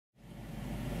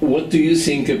what do you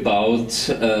think about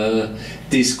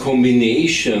this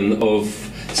combination of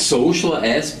social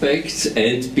aspects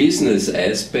and business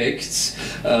aspects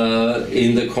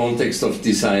in the context of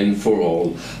design for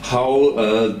all?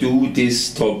 How do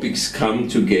these topics come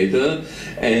together,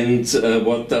 and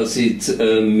what does it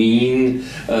mean,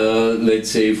 let's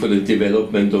say, for the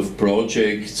development of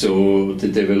projects or the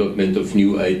development of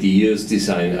new ideas,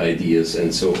 design ideas,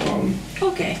 and so on?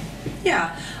 Okay,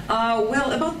 yeah.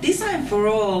 Well, about design for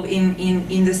all,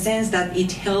 in the sense that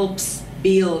it helps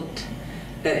build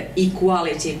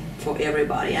equality for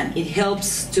everybody, and it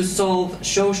helps to solve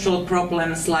social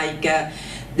problems like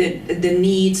the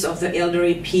needs of the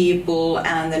elderly people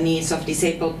and the needs of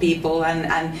disabled people,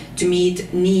 and to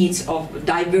meet needs of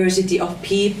diversity of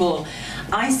people.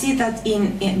 I see that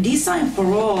in design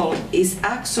for all is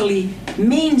actually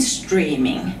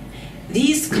mainstreaming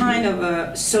these kind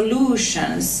of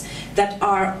solutions that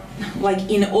are, like,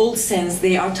 in old sense,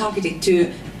 they are targeted to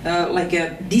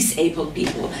disabled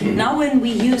people. Now when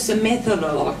we use a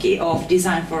methodology of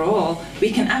design for all, we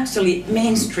can actually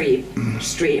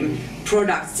mainstream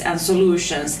products and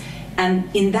solutions, and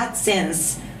in that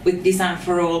sense, with design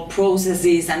for all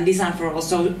processes and design for all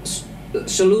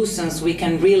solutions, we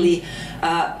can really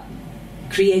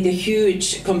create a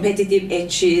huge competitive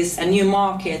edges and new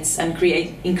markets, and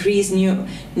increase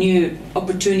new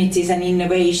opportunities and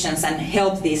innovations, and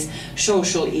help these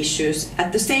social issues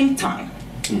at the same time.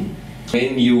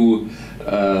 When you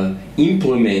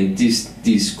implement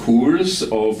this course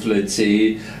of, let's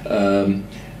say,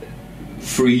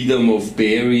 freedom of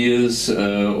barriers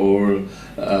or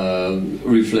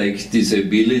reflect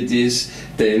disabilities,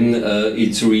 then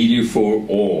it's really for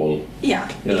all. Yeah,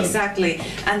 exactly.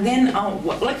 And then,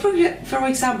 like for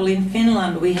example, in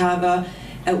Finland we have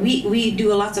we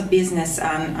do a lot of business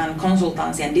and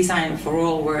consultancy and design for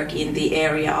all work in the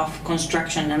area of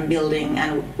construction and building,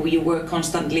 and we work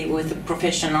constantly with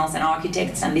professionals and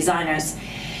architects and designers.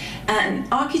 And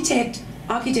architect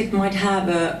might have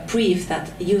a brief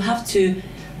that you have to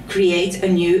create a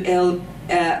new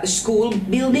school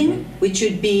building which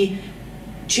should be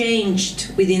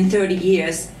changed within 30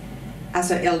 years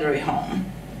as an elderly home.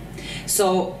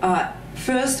 So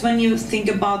first, when you think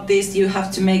about this, you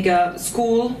have to make a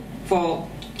school for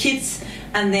kids,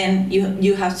 and then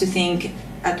you have to think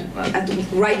at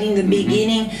right in the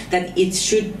beginning that it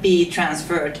should be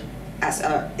transferred as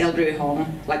an elderly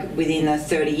home, like within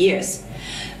 30 years.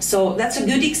 So that's a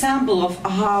good example of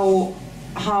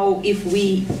how if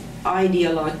we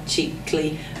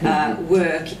ideologically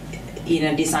work in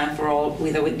a design for all,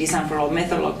 with a design for all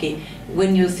methodology.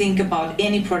 When you think about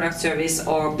any product, service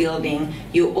or building,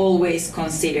 you always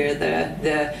consider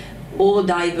the all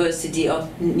diversity of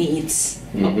needs,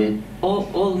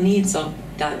 all needs of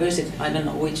diversity. I don't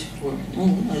know which word.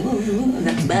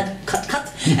 That's bad. Cut.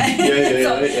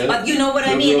 But you know what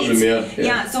I mean.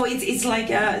 Problem, so it's like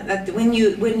that when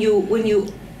you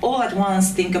all at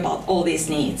once think about all these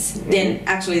needs, then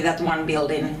actually that one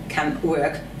building can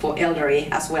work for elderly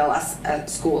as well as a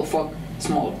school for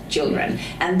small children.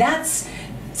 And that's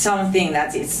something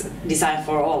that it's design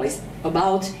for all is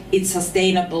about. It's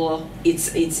sustainable,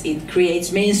 it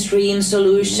creates mainstream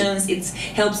solutions, it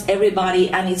helps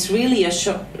everybody, and it's really a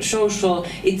social,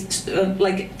 it's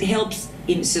like it helps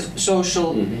in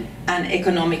social and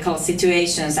economical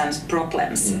situations and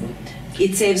problems.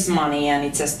 It saves money, and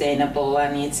it's sustainable,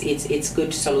 and it's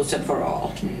good solution for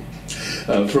all.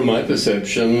 From my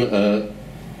perception,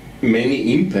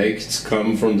 many impacts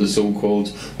come from the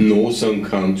so-called northern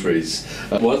countries.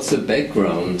 What's the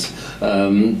background?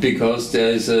 Because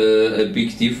there's a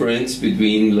big difference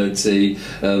between, let's say,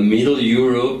 Middle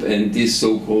Europe and these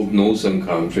so-called northern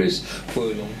countries.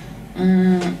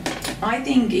 I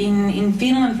think in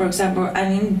Finland, for example,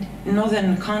 and in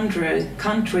northern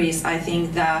countries, I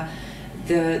think that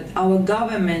our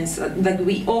governments, that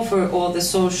we offer all the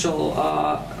social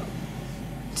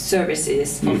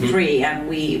services for free, and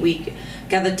we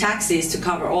gather taxes to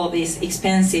cover all these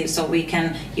expenses, so we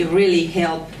can really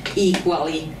help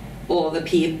equally all the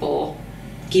people,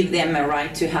 give them a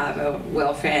right to have a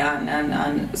welfare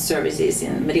and services,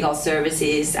 in medical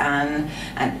services, and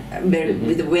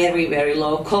with a very, very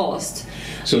low cost.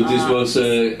 So this was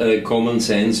a common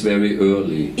sense very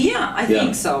early. Yeah, I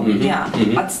think so.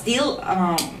 But still,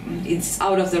 it's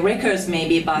out of the records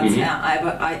maybe. But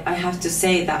I have to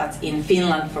say that in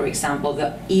Finland, for example,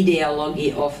 the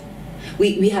ideology of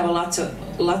we have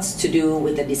lots to do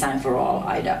with the design for all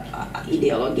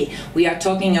ideology. We are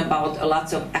talking about a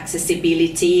lot of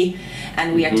accessibility,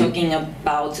 and we are talking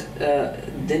about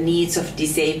the needs of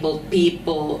disabled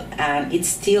people, and it's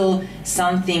still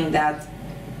something that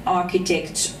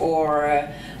architects or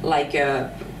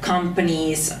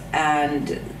companies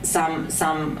and some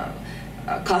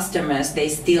customers, they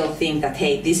still think that,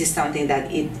 hey, this is something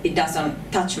that it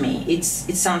doesn't touch me. It's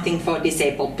something for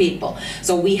disabled people.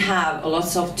 So we have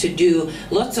lots of to do,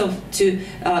 lots of to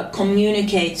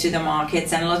communicate to the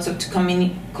markets, and lots of to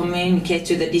communicate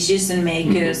to the decision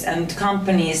makers and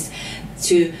companies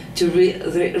to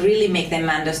really make them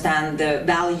understand the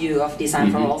value of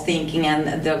design for all thinking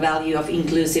and the value of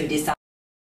inclusive design.